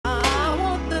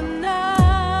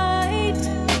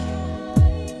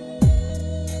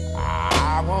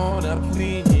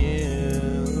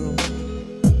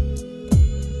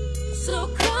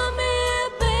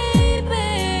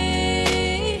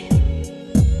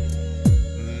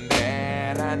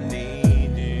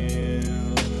need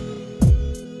you.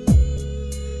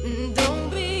 Don't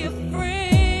be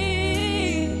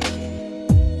afraid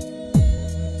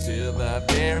Till the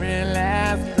very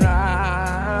last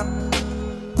drop.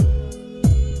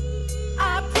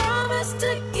 I promise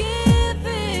to give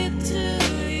it to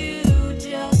you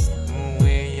just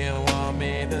When you want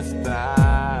me to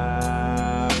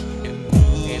stop. And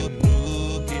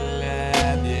who can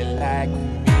love you like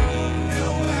me?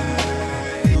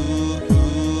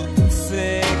 Who can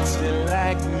sex you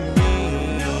like me?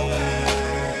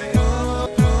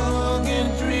 Who can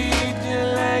treat you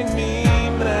like me,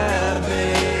 my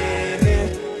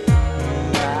baby?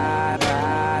 My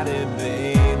body,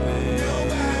 baby.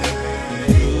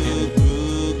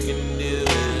 Who can do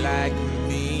it like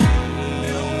me?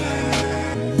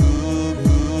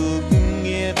 Who can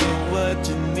give you what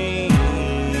you need?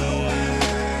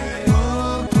 Who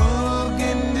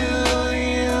can do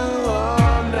you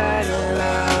all night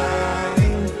long?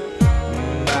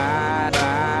 My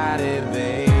body,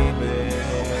 baby.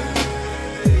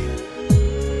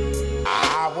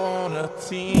 I wanna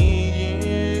tease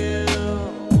you.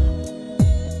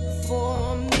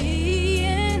 for me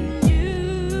and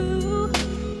you.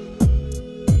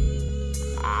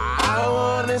 I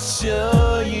wanna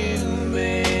show you,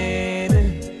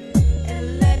 baby.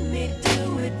 And let me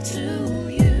do it to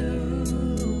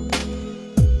you.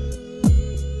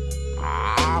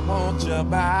 I want your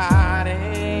body.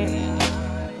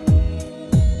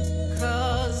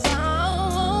 'Cause I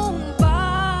won't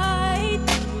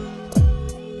bite.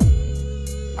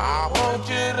 I want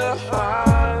you to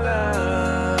holler.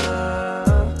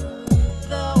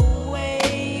 The way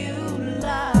you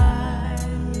lie.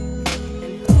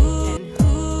 And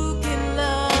who can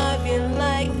love you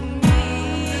like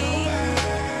me?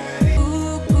 Who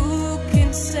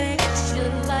can sex you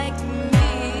like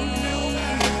me?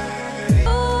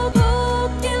 Who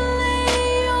can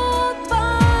lay your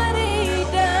body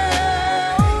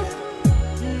down?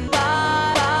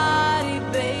 Body,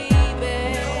 baby.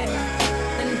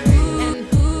 And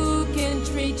who can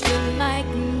treat you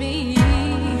like me?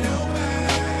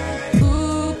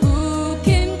 Who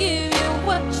can give you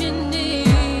what you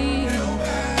need?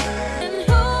 And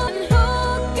who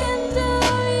can do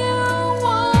you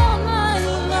all night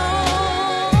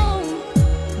long?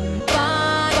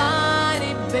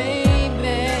 Body,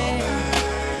 baby.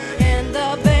 And the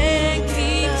band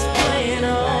keeps playing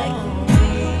on.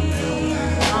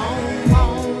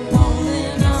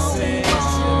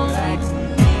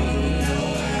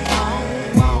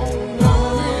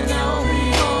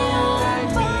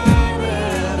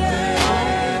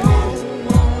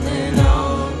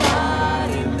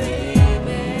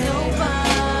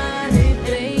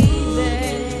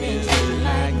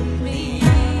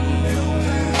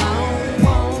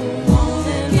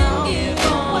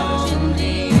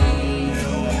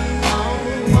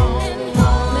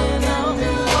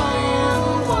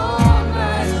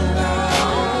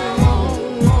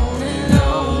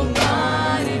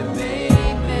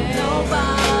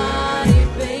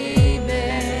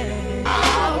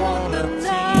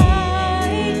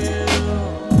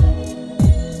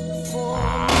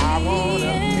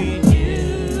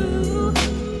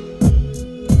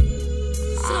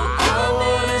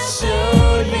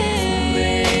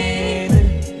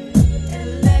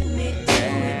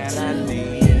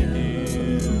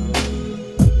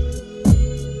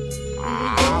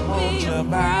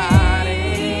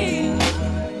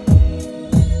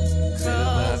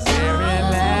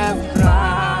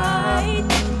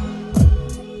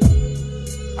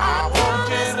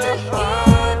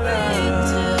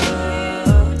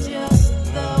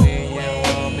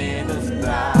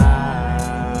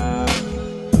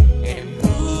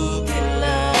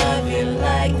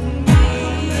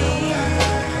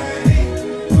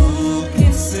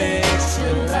 Sex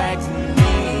you like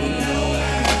me.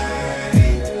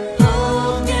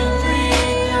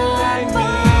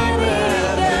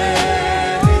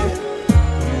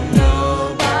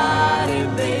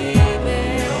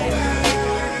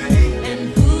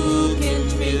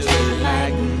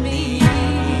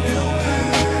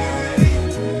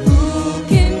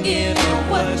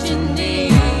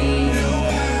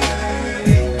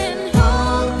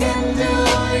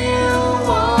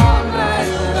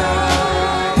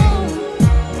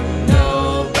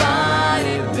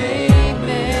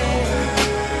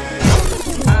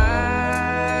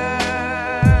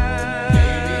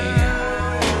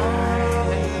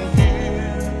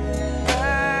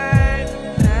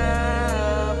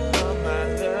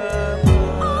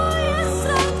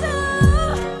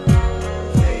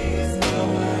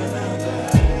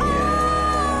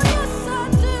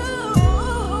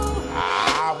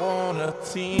 wanna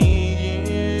tease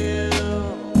you.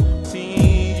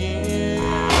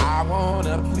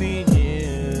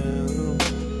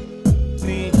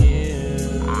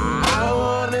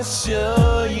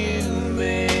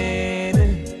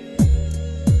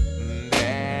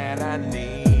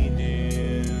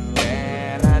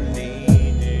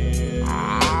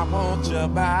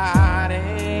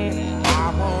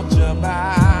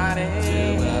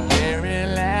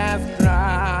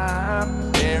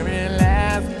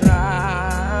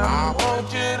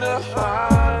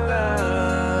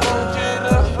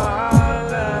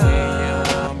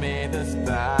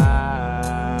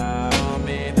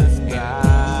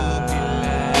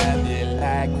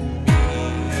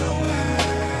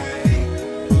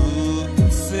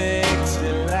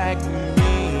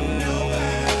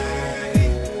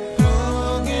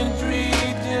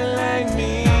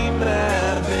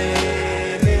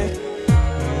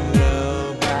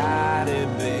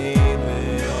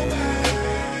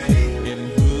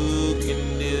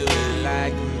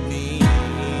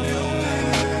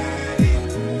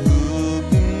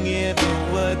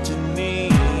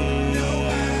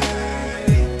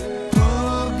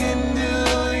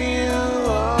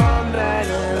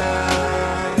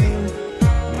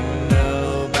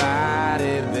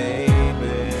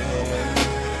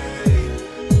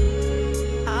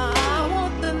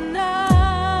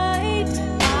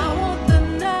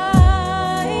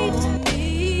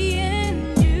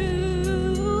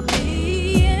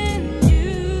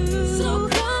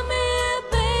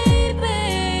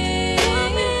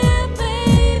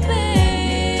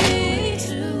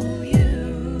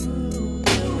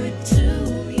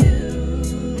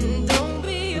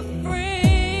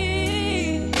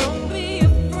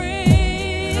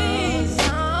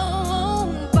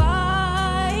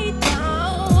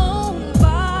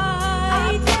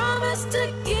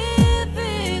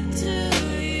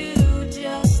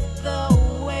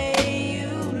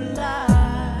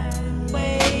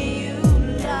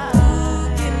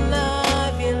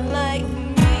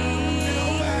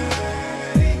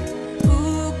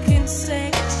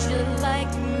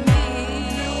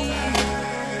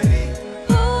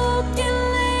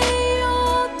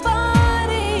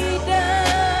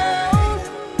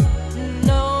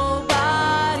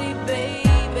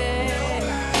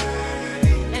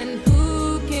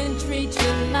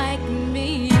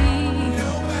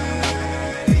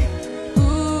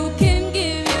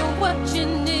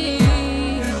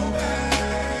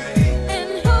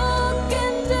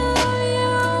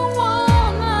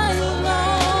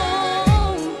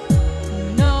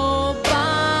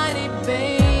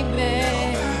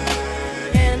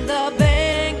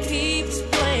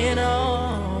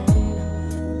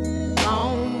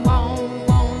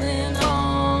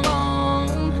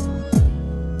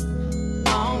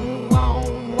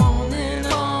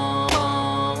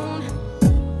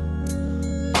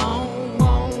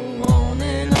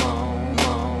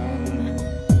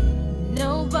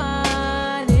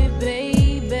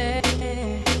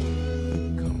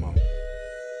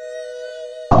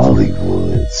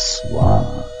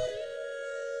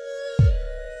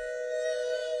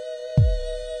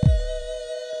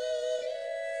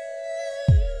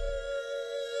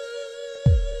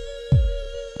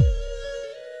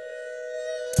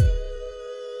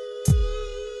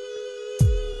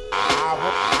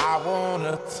 I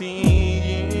wanna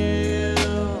tease you.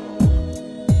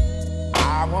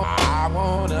 I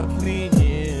wanna please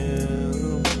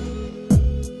you.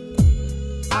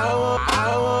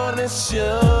 I wanna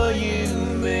show